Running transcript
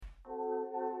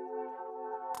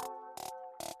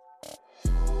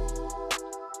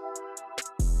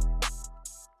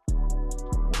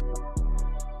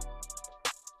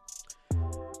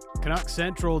Canucks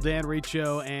Central, Dan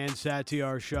Riccio and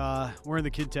Satyar Shah. We're in the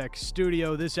Kintech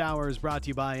studio. This hour is brought to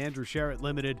you by Andrew Sherritt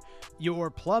Limited, your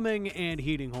plumbing and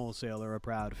heating wholesaler, a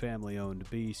proud family-owned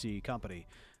BC company,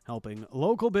 helping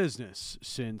local business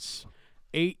since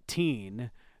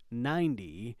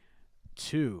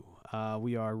 1892.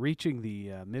 We are reaching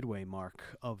the midway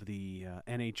mark of the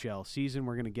NHL season.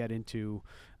 We're going to get into,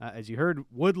 as you heard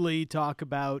Woodley talk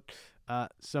about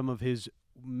some of his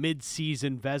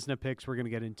mid-season Vezina picks. We're going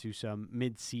to get into some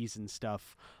mid-season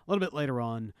stuff a little bit later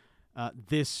on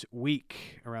this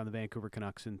week around the Vancouver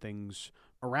Canucks and things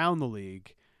around the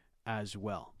league as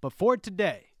well. But for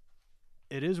today,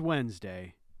 it is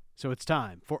Wednesday, so it's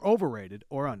time for Overrated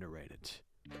or Underrated.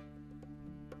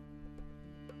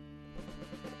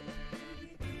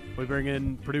 We bring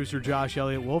in producer Josh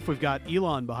Elliott Wolf. We've got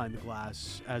Elon behind the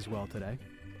glass as well today.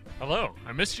 Hello.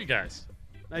 I missed you guys.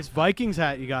 Nice Vikings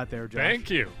hat you got there, Josh. Thank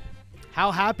you.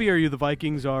 How happy are you the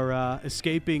Vikings are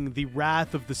escaping the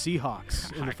wrath of the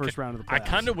Seahawks in the first round of the playoffs? I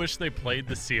kind of wish they played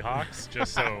the Seahawks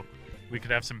just so we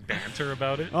could have some banter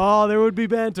about it. Oh, there would be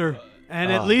banter. And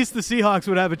at least the Seahawks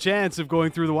would have a chance of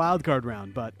going through the wild card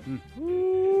round, but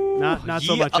not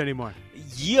so much anymore.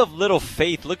 Ye of little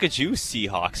faith. Look at you,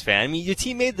 Seahawks fan. I mean, your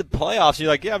team made the playoffs. You're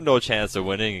like, you have no chance of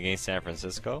winning against San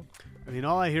Francisco. I mean,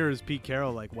 all I hear is Pete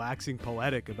Carroll waxing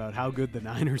poetic about how good the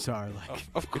Niners are.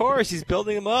 Of course, he's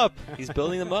building them up. He's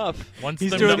building them up. Wants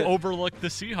them to overlook the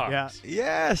Seahawks. Yeah.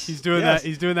 Yes. He's doing that.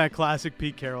 He's doing that classic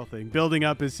Pete Carroll thing, building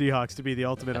up his Seahawks to be the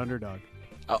ultimate underdog.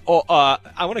 I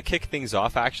want to kick things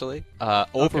off, actually.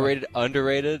 Overrated,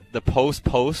 underrated. The post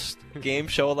game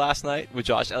show last night with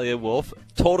Josh Elliott Wolf.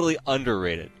 Totally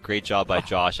underrated. Great job by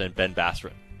Josh and Ben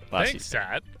Bassrin. Thanks,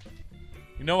 Sad.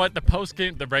 You know what?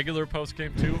 The regular post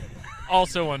game too,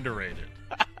 also underrated.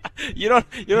 You don't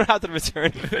have to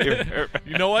return the favor.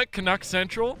 You know what? Canucks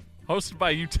Central, hosted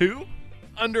by you two,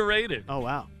 underrated. Oh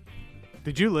wow!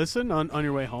 Did you listen on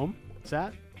your way home,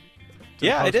 Sat?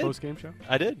 Yeah, I did. Post game show.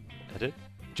 I did.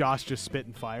 Josh just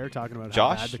spitting fire, talking about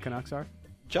Josh? how bad the Canucks are.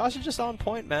 Josh is just on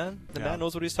point, man. The man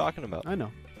knows what he's talking about. I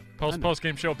know. Post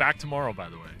game show back tomorrow, by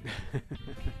the way.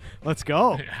 Let's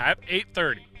go. At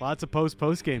 8:30. Lots of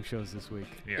post game shows this week.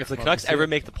 Yeah, if the Canucks ever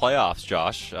make the playoffs,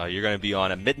 Josh, you're going to be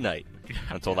on at midnight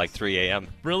until 3 a.m.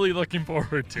 Really looking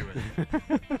forward to it.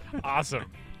 Awesome.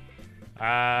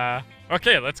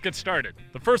 Okay, let's get started.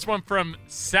 The first one from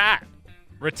Sat.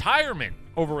 Retirement,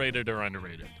 overrated or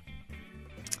underrated?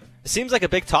 It seems like a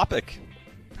big topic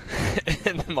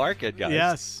in the market, guys.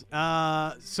 Yes.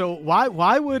 So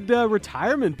why would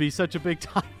retirement be such a big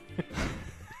topic?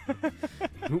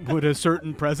 Would a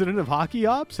certain president of Hockey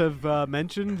Ops have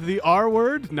mentioned the R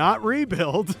word, not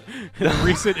rebuild, in a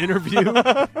recent interview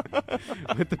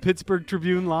with the Pittsburgh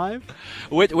Tribune Live?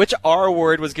 Which R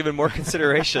word was given more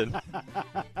consideration?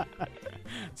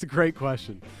 It's a great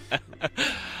question.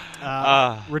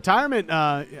 Retirement,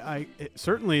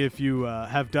 certainly, if you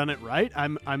have done it right,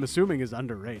 I'm assuming is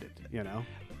underrated. You know,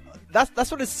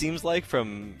 that's what it seems like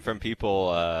from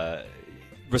people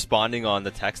responding on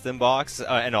the text inbox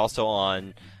and also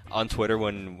on Twitter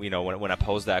when I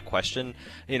posed that question.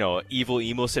 Evil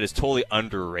Emo said it's totally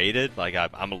underrated.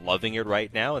 I'm loving it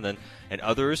right now, and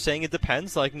others saying it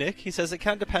depends. Like Nick, he says it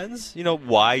kind of depends.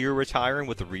 Why you're retiring,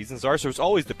 what the reasons are. So it's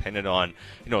always dependent on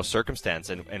circumstance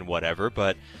and whatever.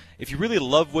 But if you really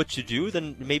love what you do,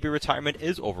 then maybe retirement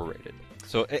is overrated.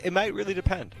 So it might really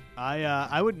depend.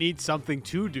 I would need something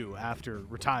to do after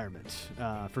retirement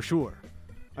for sure.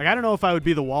 I don't know if I would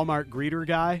be the Walmart greeter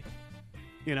guy.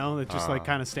 That just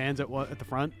kind of stands at the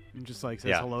front and just says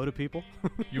hello to people.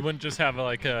 You wouldn't just have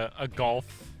a golf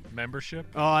membership?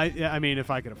 Oh, I mean,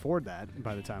 if I could afford that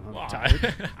by the time I'm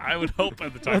retired. I would hope by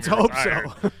the time Let's you're hope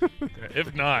retired. So.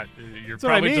 If not, you're That's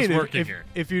probably what I mean. just working here.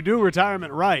 If you do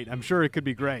retirement right, I'm sure it could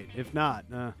be great. If not,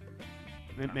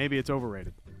 maybe it's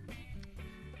overrated.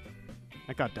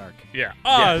 That got dark. Yeah.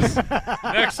 Oz.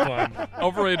 Next one.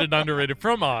 Overrated, underrated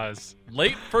from Oz.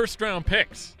 Late first-round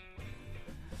picks.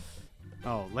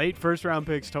 Oh, late first-round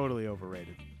picks, totally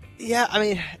overrated. Yeah, I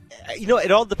mean,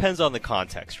 it all depends on the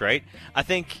context, right? I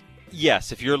think,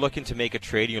 yes, if you're looking to make a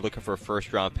trade and you're looking for a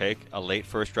first-round pick, a late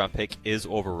first-round pick is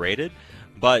overrated.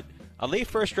 But a late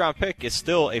first-round pick is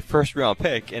still a first-round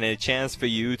pick and a chance for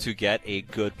you to get a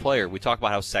good player. We talk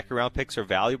about how second-round picks are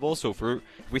valuable. So if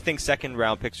we think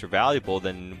second-round picks are valuable,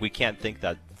 then we can't think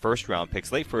that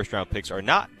late first-round picks are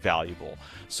not valuable.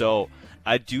 So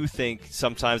I do think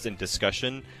sometimes in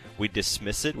discussion, we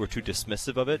dismiss it. We're too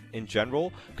dismissive of it in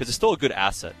general because it's still a good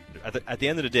asset. At the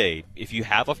end of the day, if you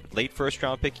have a late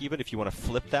first-round pick, even if you want to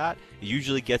flip that, it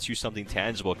usually gets you something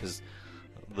tangible because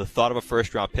the thought of a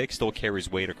first-round pick still carries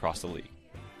weight across the league.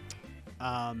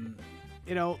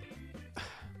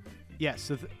 yes,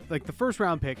 so like the first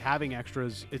round pick having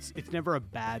extras, it's never a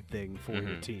bad thing for your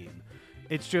Mm-hmm. team.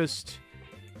 It's just,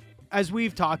 as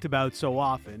we've talked about so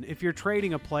often, if you're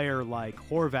trading a player like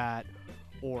Horvat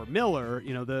or Miller,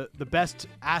 the best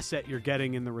asset you're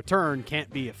getting in the return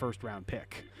can't be a first round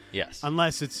pick. Yes.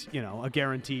 Unless it's, a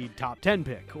guaranteed top 10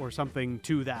 pick or something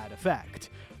to that effect.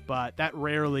 But that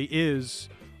rarely is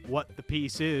what the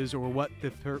piece is or what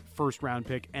the first round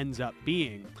pick ends up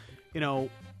being.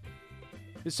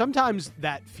 Sometimes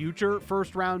that future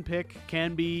first round pick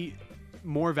can be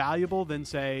more valuable than,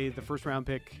 say, the first round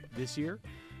pick this year.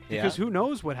 Because who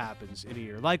knows what happens in a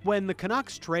year. Like when the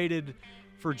Canucks traded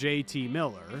for JT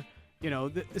Miller,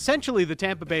 essentially the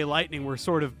Tampa Bay Lightning were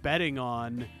sort of betting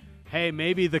on, hey,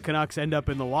 maybe the Canucks end up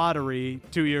in the lottery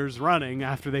 2 years running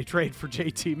after they trade for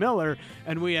JT Miller,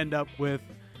 and we end up with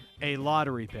a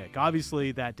lottery pick.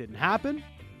 Obviously, that didn't happen.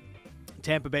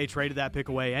 Tampa Bay traded that pick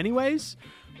away anyways,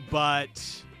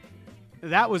 but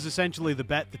that was essentially the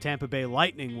bet the Tampa Bay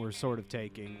Lightning were sort of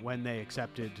taking when they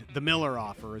accepted the Miller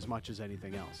offer as much as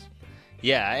anything else.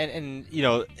 Yeah, and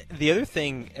the other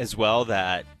thing as well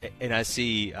that, and I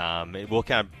see, we'll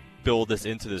kind of build this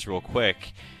into this real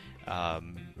quick.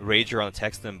 Rager on the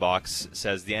text inbox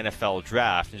says the NFL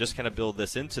draft, and just kind of build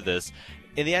this into this.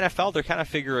 In the NFL, they're kind of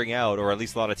figuring out, or at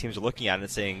least a lot of teams are looking at it and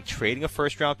saying trading a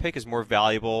first-round pick is more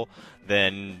valuable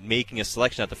than making a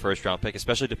selection at the first-round pick,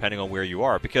 especially depending on where you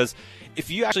are. Because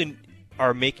if you actually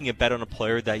are making a bet on a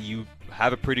player that you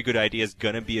have a pretty good idea is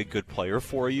going to be a good player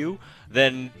for you,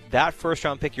 then that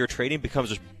first-round pick you're trading becomes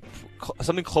just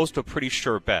something close to a pretty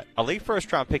sure bet. A late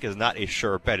first-round pick is not a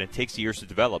sure bet. It takes years to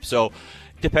develop. So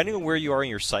depending on where you are in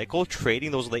your cycle,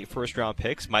 trading those late first-round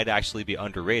picks might actually be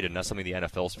underrated, and that's something the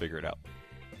NFL's figured out.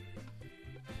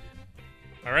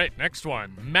 All right, next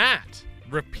one. Matt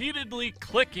repeatedly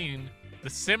clicking the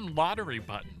sim lottery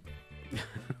button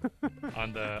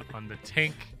on the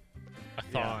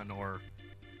tank-a-thon or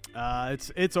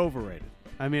it's overrated.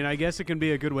 I mean, I guess it can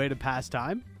be a good way to pass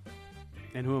time.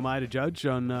 And who am I to judge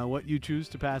on what you choose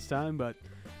to pass time? But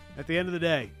at the end of the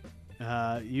day,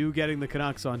 you getting the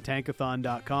Canucks on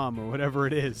tankathon.com or whatever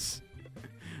it is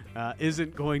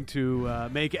isn't going to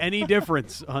make any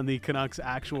difference on the Canucks'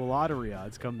 actual lottery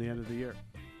odds come the end of the year.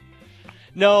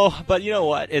 No, but you know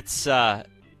what? It's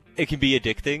it can be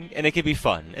addicting and it can be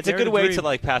fun. It's a good way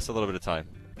to pass a little bit of time.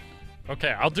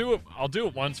 Okay, I'll do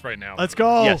it once right now. Let's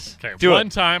go. Yes. Okay, do one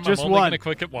it. time. Just I'm only one. going to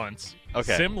click it once.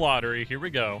 Okay. Sim lottery. Here we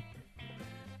go.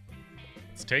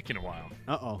 It's taking a while.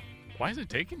 Uh-oh. Why is it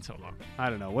taking so long? I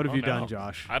don't know. What have you done,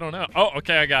 Josh? I don't know. Oh,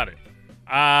 okay, I got it.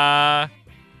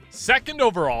 Second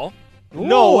overall.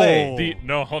 No way.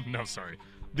 Sorry.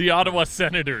 The Ottawa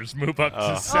Senators move up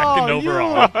to Oh, second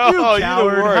overall. You Oh, you're the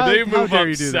coward. worst. They How move dare up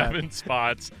you do that? 7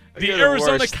 spots. The You're the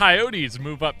Arizona worst. Coyotes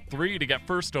move up 3 to get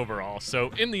first overall. So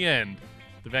in the end,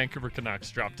 the Vancouver Canucks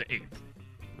drop to 8th.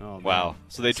 Oh, man. Wow.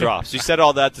 So they dropped. So you said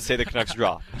all that to say the Canucks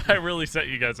drop. I really set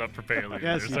you guys up for failure.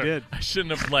 Yes, you there. did. I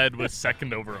shouldn't have led with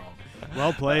second overall.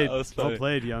 Well played. That was funny. Well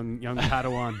played, young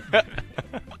Padawan.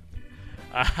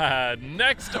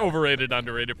 Next overrated,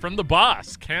 underrated from the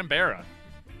boss, Canberra.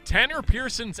 Tanner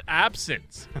Pearson's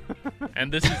absence.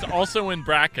 And this is also in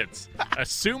brackets.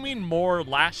 Assuming more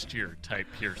last year type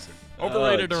Pearson.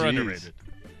 Overrated or geez.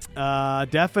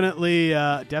 underrated?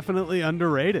 Definitely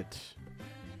underrated.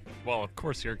 Well, of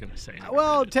course you're going to say underrated.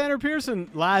 Well, Tanner Pearson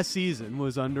last season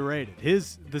was underrated.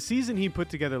 The season he put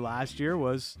together last year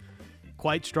was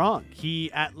quite strong.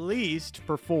 He at least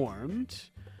performed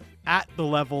at the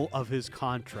level of his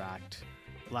contract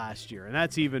last year. And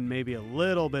that's even maybe a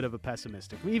little bit of a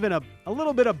pessimistic, even a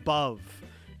little bit above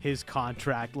his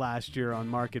contract last year on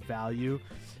market value.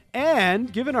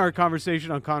 And given our conversation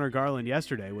on Connor Garland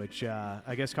yesterday, which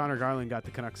I guess Connor Garland got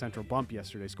the Canucks Central bump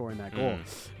yesterday, scoring that goal.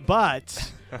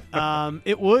 But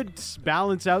it would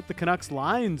balance out the Canucks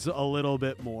lines a little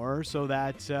bit more so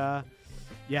that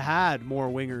you had more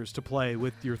wingers to play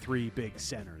with your 3 big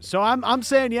centers. So I'm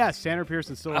saying yes, Tanner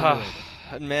Pearson's still underrated.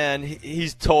 Man,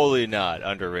 he's totally not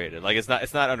underrated. Like it's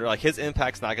not under, like his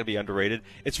impact's not going to be underrated.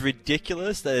 It's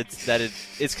ridiculous that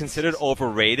it's considered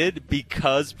overrated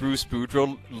because Bruce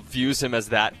Boudreau views him as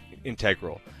that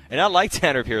integral. And I like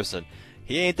Tanner Pearson.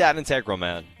 He ain't that integral,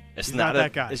 man. He's not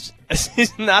that guy.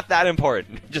 He's not that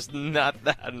important. Just not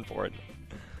that important.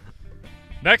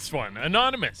 Next one,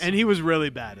 Anonymous. And he was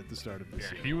really bad at the start of this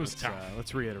Yeah, year. he was tough.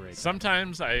 Let's reiterate.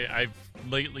 Sometimes I've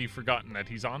lately forgotten that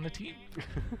he's on the team.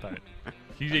 But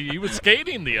he was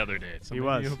skating the other day. So He maybe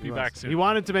was. He'll be back soon. He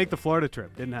wanted to make the Florida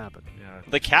trip. Didn't happen. Yeah.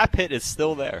 The cap hit is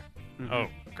still there. Oh,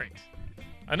 great.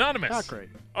 Anonymous. Not great.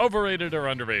 Overrated or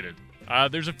underrated?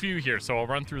 There's a few here, so I'll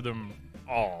run through them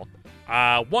all.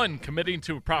 1, committing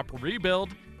to a proper rebuild.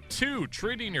 2,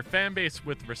 treating your fan base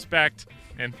with respect.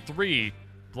 And 3,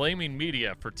 blaming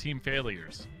media for team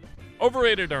failures.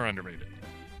 Overrated or underrated?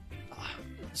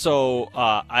 So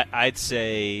I'd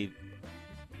say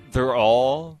they're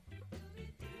all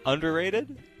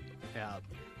underrated. Yeah.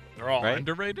 They're all Right?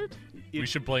 underrated? We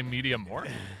should blame media more?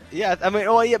 Yeah,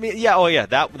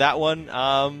 that one.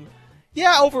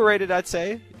 Overrated, I'd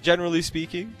say, generally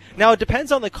speaking. Now, it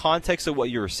depends on the context of what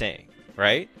you were saying,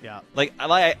 right? Yeah. Like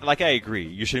I agree,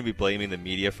 you shouldn't be blaming the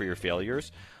media for your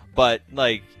failures, but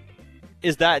like,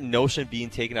 is that notion being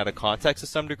taken out of context to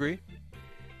some degree?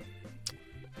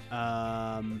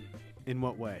 In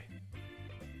what way?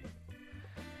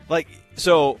 Like,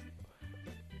 so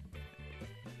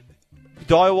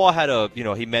Dhaliwal had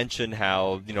he mentioned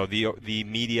how, the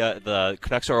media, the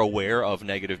Canucks are aware of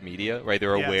negative media, right?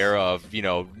 They're Yes. aware of,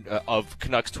 of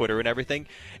Canucks Twitter and everything.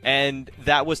 And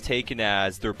that was taken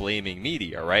as they're blaming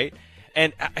media, right?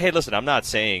 And hey, listen, I'm not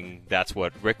saying that's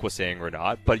what Rick was saying or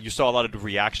not, but you saw a lot of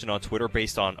reaction on Twitter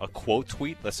based on a quote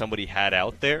tweet that somebody had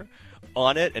out there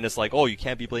on it, and it's like, oh, you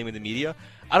can't be blaming the media.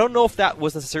 I don't know if that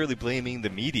was necessarily blaming the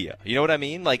media. You know what I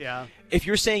mean? Like, Yeah. if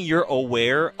you're saying you're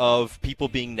aware of people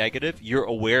being negative, you're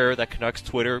aware that Canucks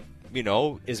Twitter,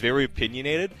 is very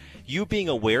opinionated. You being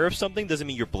aware of something doesn't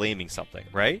mean you're blaming something,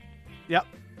 right? Yep.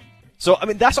 So, I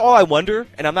mean, that's all I wonder,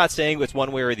 and I'm not saying it's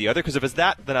one way or the other, because if it's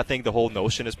that, then I think the whole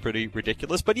notion is pretty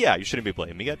ridiculous. But yeah, you shouldn't be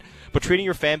blaming it. But treating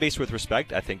your fan base with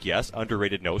respect, I think, yes,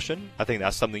 underrated notion. I think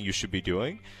that's something you should be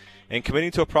doing. And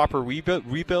committing to a proper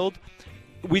rebuild,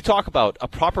 we talk about a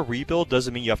proper rebuild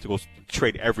doesn't mean you have to go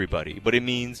trade everybody, but it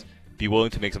means be willing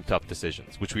to make some tough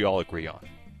decisions, which we all agree on.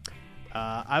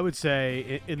 I would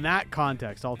say in that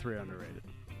context, all three are underrated.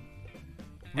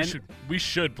 We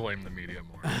should blame the media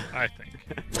more, I think.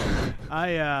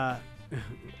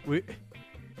 We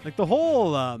like the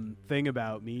whole thing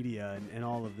about media and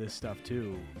all of this stuff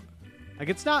too. Like,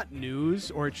 it's not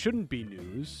news, or it shouldn't be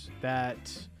news, that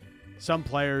some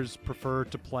players prefer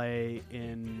to play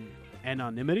in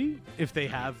anonymity if they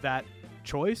have that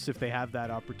choice, if they have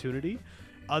that opportunity.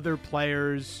 Other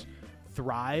players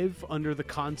thrive under the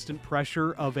constant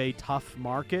pressure of a tough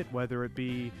market, whether it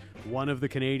be one of the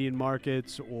Canadian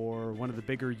markets or one of the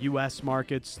bigger U.S.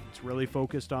 markets that's really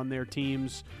focused on their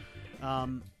teams.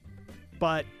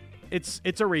 But it's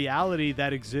a reality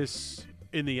that exists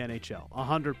in the NHL,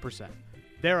 100%.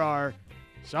 There are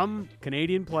some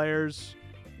Canadian players,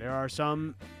 there are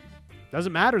some,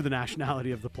 doesn't matter the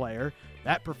nationality of the player,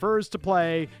 that prefers to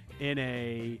play in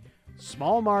a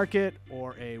small market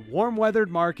or a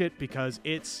warm-weathered market because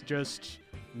it's just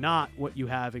not what you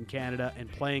have in Canada,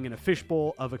 and playing in a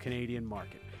fishbowl of a Canadian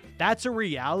market. That's a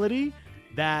reality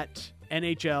that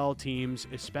NHL teams,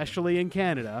 especially in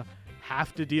Canada,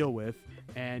 have to deal with,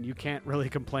 and you can't really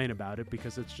complain about it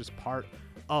because it's just part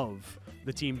of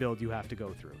the team build you have to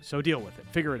go through. So deal with it.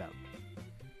 Figure it out.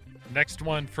 Next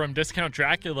one from Discount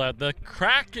Dracula, the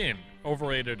Kraken.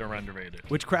 Overrated or underrated?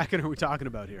 Which Kraken are we talking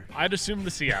about here? I'd assume the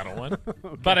Seattle one.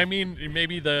 But I mean,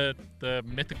 maybe the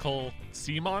mythical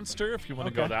sea monster, if you want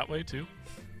to go that way too.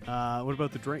 What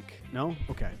about the drink? No?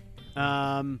 Okay.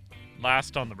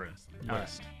 Last on the list. Right.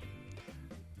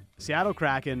 Seattle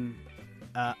Kraken,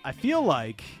 I feel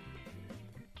like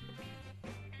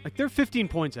they're 15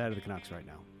 points ahead of the Canucks right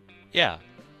now. Yeah.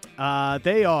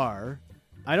 They are.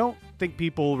 I don't think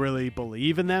people really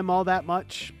believe in them all that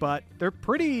much, but they're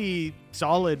pretty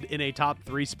solid in a top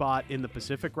 3 spot in the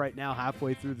Pacific right now,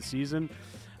 halfway through the season.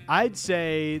 I'd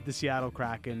say the Seattle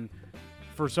Kraken,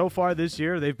 for so far this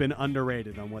year, they've been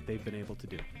underrated on what they've been able to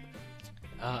do.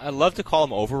 I'd love to call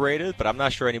them overrated, but I'm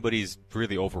not sure anybody's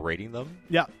really overrating them.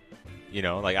 Yeah.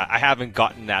 I haven't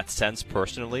gotten that sense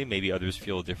personally. Maybe others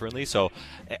feel differently. So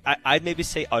I'd maybe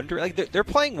say under. Like, they're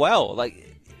playing well. Like,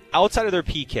 outside of their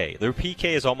PK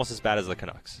is almost as bad as the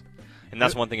Canucks. And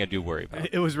that's one thing I do worry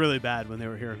about. It was really bad when they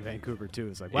were here in Vancouver, too.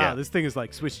 It's like, wow, This thing is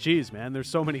like Swiss cheese, man. There's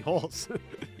so many holes.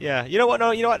 Yeah. You know what?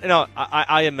 No,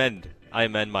 I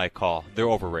amend my call. They're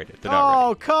overrated. They're not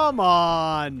ready. Come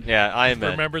on. Yeah, I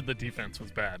amend. Remembered the defense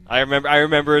was bad. I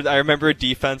remember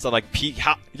defense on like peak.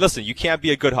 Listen, you can't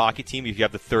be a good hockey team if you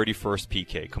have the 31st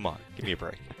PK. Come on, give me a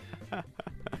break.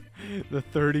 The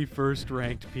 31st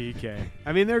ranked PK.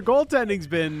 I mean, their goaltending's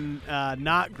been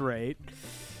not great.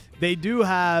 They do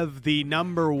have the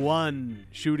number 1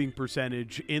 shooting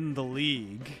percentage in the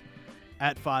league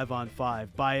at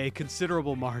 5-on-5 by a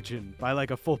considerable margin, by like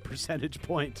a full percentage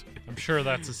point. I'm sure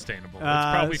that's sustainable. It's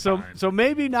probably fine. So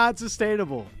maybe not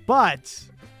sustainable, but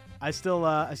I still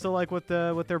like what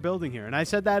they're building here. And I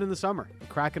said that in the summer. The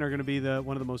Kraken are going to be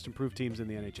one of the most improved teams in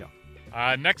the NHL.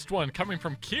 Next one coming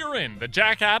from Kieran, the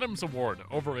Jack Adams Award.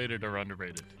 Overrated or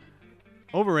underrated?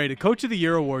 Overrated. Coach of the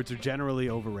Year awards are generally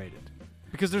overrated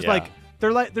because there's Yeah.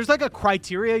 there's like a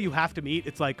criteria you have to meet.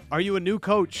 It's like, are you a new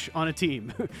coach on a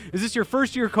team? Is this your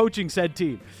first year coaching said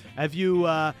team? Have you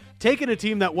taken a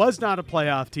team that was not a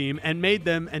playoff team and made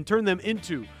them and turned them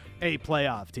into a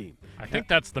playoff team? I think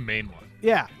that's the main one.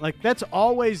 Yeah, like that's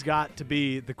always got to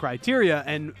be the criteria,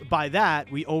 and by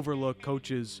that we overlook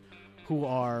coaches who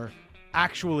are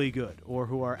actually good or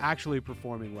who are actually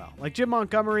performing well. Like Jim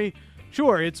Montgomery,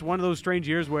 sure, it's one of those strange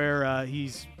years where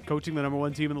he's coaching the number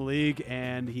one team in the league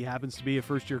and he happens to be a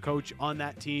first-year coach on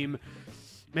that team.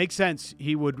 Makes sense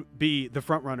he would be the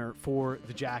front runner for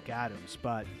the Jack Adams,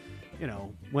 but you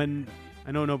know, when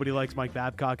I know nobody likes Mike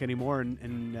Babcock anymore,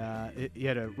 and he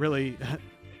had a really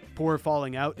poor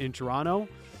falling out in Toronto.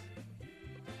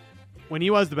 When he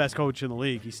was the best coach in the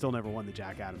league, he still never won the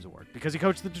Jack Adams Award because he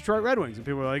coached the Detroit Red Wings, and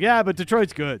people were like, yeah, but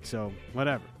Detroit's good, so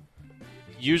whatever.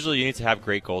 Usually you need to have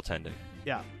great goaltending.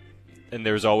 Yeah. And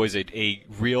there's always a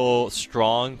real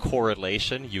strong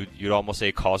correlation, you'd almost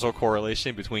say causal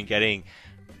correlation, between getting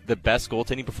the best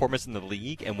goaltending performance in the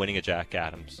league and winning a Jack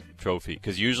Adams trophy.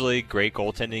 Because usually great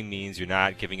goaltending means you're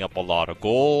not giving up a lot of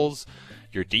goals,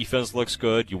 your defense looks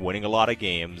good, you're winning a lot of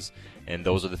games, and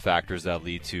those are the factors that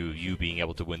lead to you being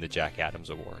able to win the Jack Adams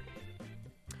Award.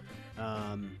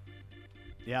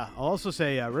 Yeah, I'll also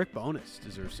say Rick Bowness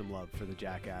deserves some love for the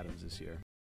Jack Adams this year.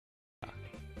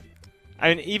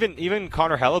 I mean, even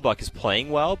Connor Hellebuck is playing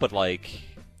well, but like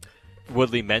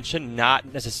Woodley mentioned,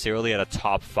 not necessarily at a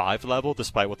top 5 level,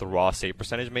 despite what the raw save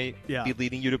percentage may be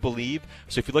leading you to believe.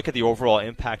 So if you look at the overall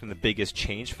impact and the biggest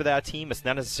change for that team, it's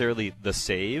not necessarily the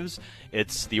saves,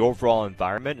 it's the overall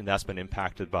environment, and that's been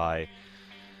impacted by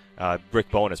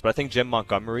Rick Bowness. But I think Jim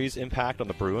Montgomery's impact on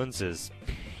the Bruins is,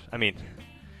 I mean,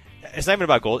 it's not even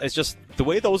about goal. It's just the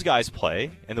way those guys play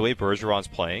and the way Bergeron's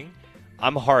playing,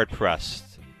 I'm hard-pressed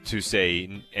to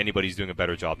say anybody's doing a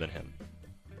better job than him.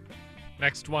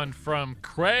 Next one from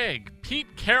Craig.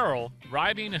 Pete Carroll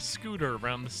riding a scooter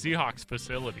around the Seahawks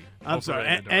facility. I'm sorry.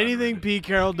 Anything Pete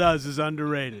Carroll does is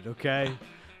underrated, okay?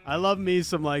 I love me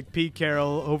some like Pete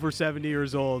Carroll, over 70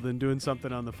 years old, and doing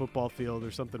something on the football field or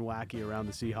something wacky around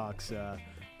the Seahawks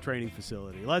training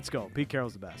facility. Let's go. Pete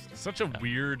Carroll's the best. Such a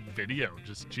weird video.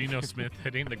 Just Geno Smith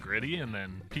hitting the gritty and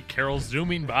then Pete Carroll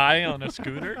zooming by on a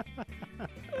scooter.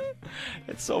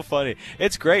 It's so funny.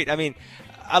 It's great. I mean,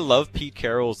 I love Pete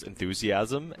Carroll's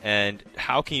enthusiasm, and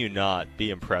how can you not be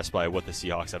impressed by what the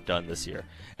Seahawks have done this year?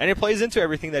 And it plays into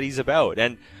everything that he's about.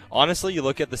 And honestly, you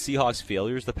look at the Seahawks'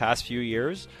 failures the past few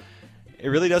years, it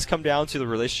really does come down to the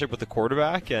relationship with the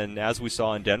quarterback, and as we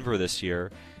saw in Denver this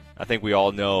year, I think we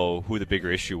all know who the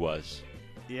bigger issue was.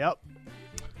 Yep.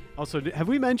 Also, have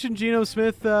we mentioned Geno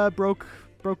Smith broke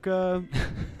the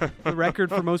record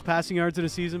for most passing yards in a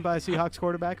season by a Seahawks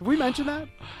quarterback? Have we mentioned that?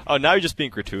 Oh, now you're just being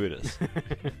gratuitous.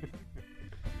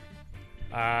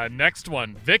 Next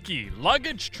one, Vicky.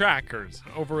 Luggage trackers,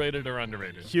 overrated or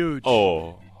underrated? Huge.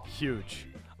 Oh. Huge.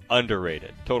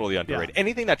 Underrated. Totally underrated. Yeah.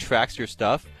 Anything that tracks your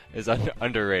stuff is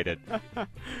underrated.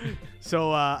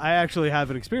 So I actually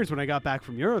have an experience when I got back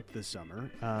from Europe this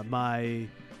summer. My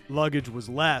luggage was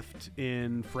left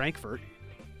in Frankfurt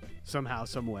somehow,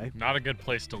 some way. Not a good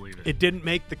place to leave it. It didn't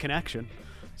make the connection.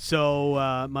 So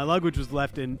my luggage was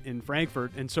left in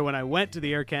Frankfurt. And so when I went to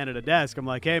the Air Canada desk, I'm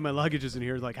like, hey, my luggage isn't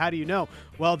here. Like, how do you know?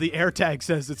 Well, the air tag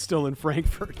says it's still in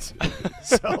Frankfurt.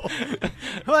 So I'm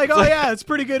like, oh, yeah, it's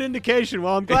pretty good indication.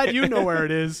 Well, I'm glad you know where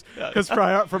it is because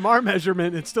from our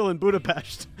measurement, it's still in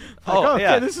Budapest. Like, okay,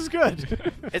 yeah. This is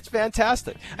good. It's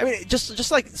fantastic. I mean,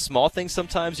 just like small things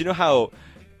sometimes. You know how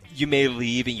you may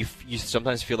leave and you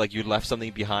sometimes feel like you left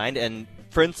something behind, and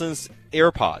for instance,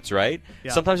 AirPods, right?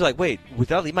 Yeah. Sometimes you're like, wait,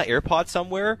 did I leave my AirPods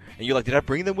somewhere? And you're like, did I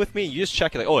bring them with me? And you just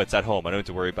check it, like, oh, it's at home. I don't have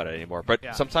to worry about it anymore. But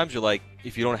sometimes you're like,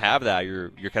 if you don't have that,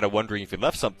 you're kind of wondering if you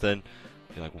left something.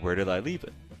 You're like, where did I leave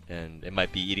it? And it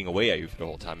might be eating away at you for the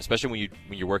whole time, especially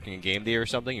when you're working a game day or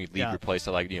something. You leave your place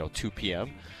at 2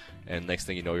 p.m. And next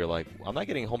thing you know, you're like, I'm not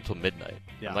getting home till midnight.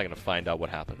 Yeah. I'm not going to find out what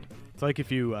happened. It's like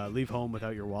if you leave home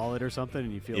without your wallet or something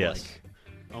and you feel like,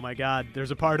 oh my God,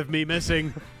 there's a part of me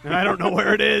missing and I don't know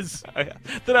where it is.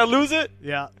 Did I lose it?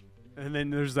 Yeah. And then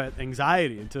there's that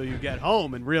anxiety until you get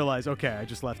home and realize, okay, I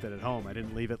just left it at home. I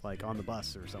didn't leave it on the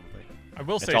bus or something. I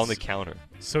will say it's on the counter.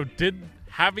 So did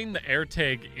having the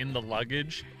AirTag in the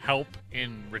luggage help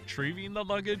in retrieving the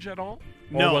luggage at all?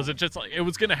 No. Or was it just like it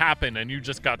was going to happen and you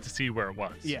just got to see where it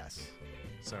was? Yes.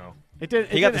 So it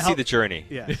did. You got to see the journey.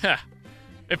 Yeah.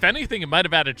 If anything, it might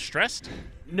have added stress to it.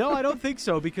 No, I don't think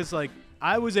so because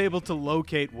I was able to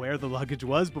locate where the luggage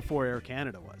was before Air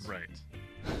Canada was. Right.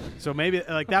 So maybe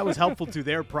like that was helpful to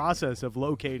their process of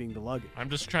locating the luggage. I'm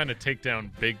just trying to take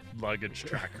down big luggage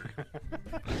tracker.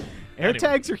 Air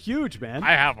tags are huge, man.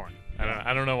 I have one.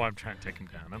 I don't know why I'm trying to take him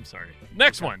down. I'm sorry.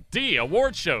 Next one. D,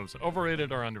 award shows.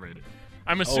 Overrated or underrated?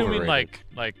 I'm assuming Overrated.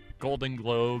 like Golden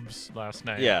Globes last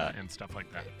night and stuff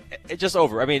like that. It just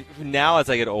over. I mean, now as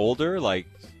I get older, like,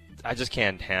 I just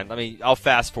can't handle. I mean, I'll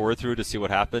fast forward through to see what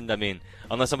happened. I mean,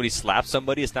 unless somebody slaps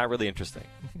somebody, it's not really interesting.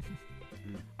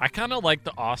 I kind of like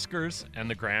the Oscars and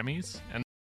the Grammys, and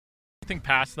anything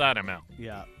past that, I'm out.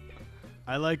 Yeah.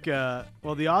 I like, the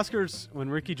Oscars, when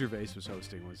Ricky Gervais was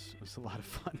hosting, was a lot of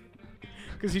fun.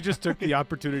 Because he just took the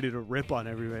opportunity to rip on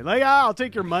everybody. Like, I'll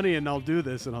take your money and I'll do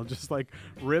this, and I'll just, like,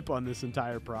 rip on this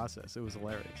entire process. It was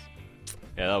hilarious.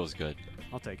 Yeah, that was good.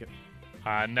 I'll take it.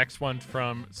 Next one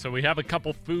so we have a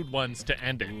couple food ones to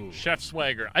end it. Ooh. Chef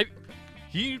Swagger.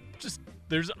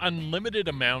 There's unlimited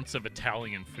amounts of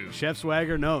Italian food. Chef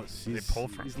Swagger knows. They pull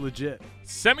from. He's legit.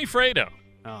 Semifredo.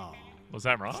 Oh. Was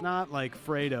that wrong? It's not like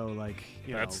Fredo, like,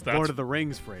 That's Lord of the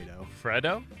Rings Fredo.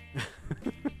 Fredo?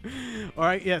 All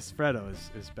right, yes, Fredo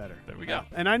is better. There we go.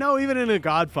 And I know even in A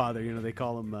Godfather, they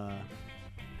call him,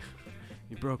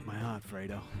 you broke my heart,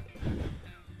 Fredo.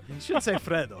 You shouldn't say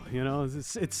Fredo,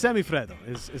 it's Semifredo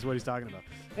is what he's talking about.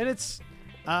 And it's,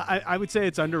 I would say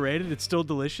it's underrated. It's still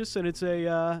delicious, and it's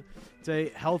a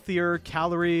healthier,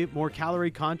 more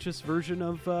calorie conscious version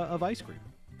of ice cream.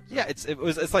 Yeah,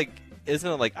 it's like, isn't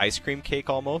it like ice cream cake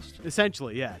almost?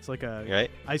 Essentially, yeah. It's like a right?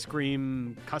 ice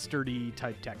cream custardy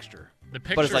type texture. The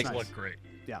pictures like- look great.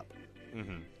 Yeah.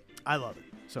 Mm-hmm. I love it.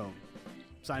 So,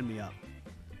 sign me up.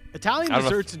 Italian I don't know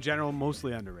desserts in general,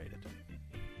 mostly underrated.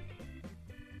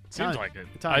 Seems like it.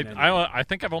 Italian I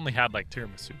think I've only had like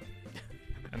tiramisu.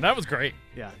 And that was great.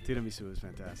 Yeah, tiramisu is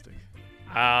fantastic.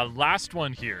 Last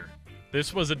one here.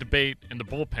 This was a debate in the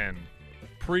bullpen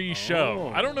pre-show.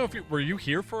 Oh. I don't know if were you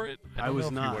here for it? I don't was know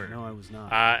if not. You were. No, I was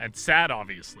not. And Sad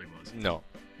obviously was. No.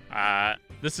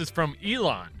 This is from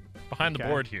Elon behind the Okay.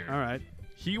 board here. All right.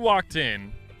 He walked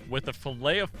in with a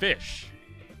fillet of fish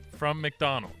from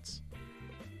McDonald's.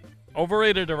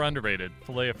 Overrated or underrated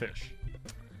fillet of fish?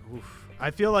 Oof. I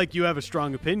feel like you have a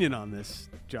strong opinion on this,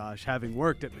 Josh, having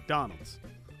worked at McDonald's.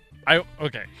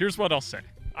 Okay, here's what I'll say.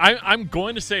 I'm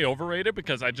going to say overrated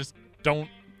because I just don't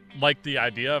like the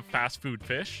idea of fast food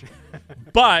fish.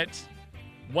 But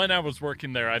when I was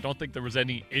working there, I don't think there was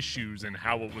any issues in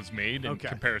how it was made in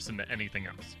comparison to anything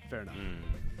else. Fair enough.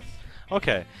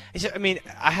 Okay. I mean,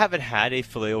 I haven't had a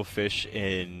Filet-O-Fish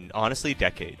in, honestly,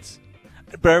 decades.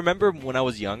 But I remember when I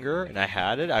was younger and I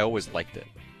had it, I always liked it.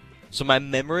 So my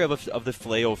memory of the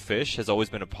Filet-O-Fish has always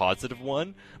been a positive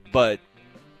one. But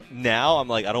now I'm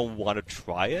like, I don't want to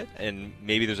try it. And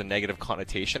maybe there's a negative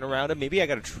connotation around it. Maybe I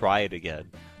got to try it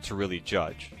again to really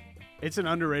judge. It's an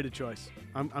underrated choice.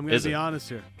 I'm going to be honest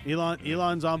here.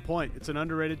 Elon's on point. It's an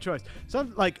underrated choice.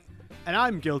 And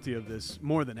I'm guilty of this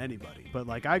more than anybody. But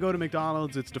like, I go to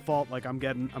McDonald's, it's default. Like, I'm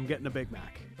getting a Big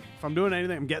Mac. If I'm doing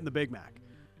anything, I'm getting the Big Mac.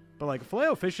 But like,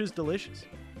 Filet-O-Fish is delicious.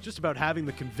 It's just about having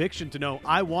the conviction to know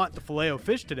I want the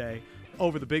Filet-O-Fish today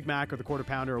over the Big Mac or the Quarter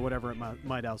Pounder or whatever it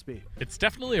might else be. It's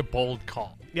definitely a bold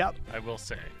call. Yep, I will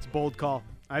say. it's a bold call.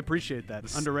 I appreciate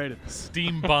that. Underrated.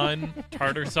 Steam bun,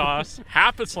 tartar sauce,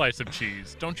 half a slice of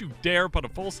cheese. Don't you dare put a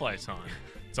full slice on.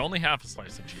 It's only half a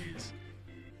slice of cheese.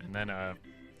 And then a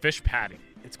fish patty.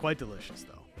 It's quite delicious,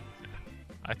 though.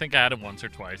 I think I had it once or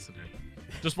twice and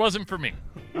it just wasn't for me.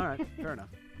 All right, fair enough.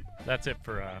 That's it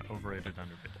for overrated,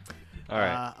 underrated. All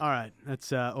right. All right.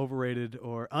 That's overrated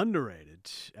or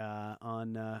underrated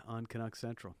on Canucks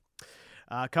Central.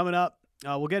 Coming up,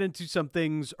 we'll get into some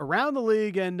things around the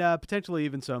league and potentially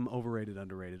even some overrated,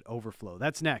 underrated overflow.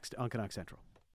 That's next on Canucks Central.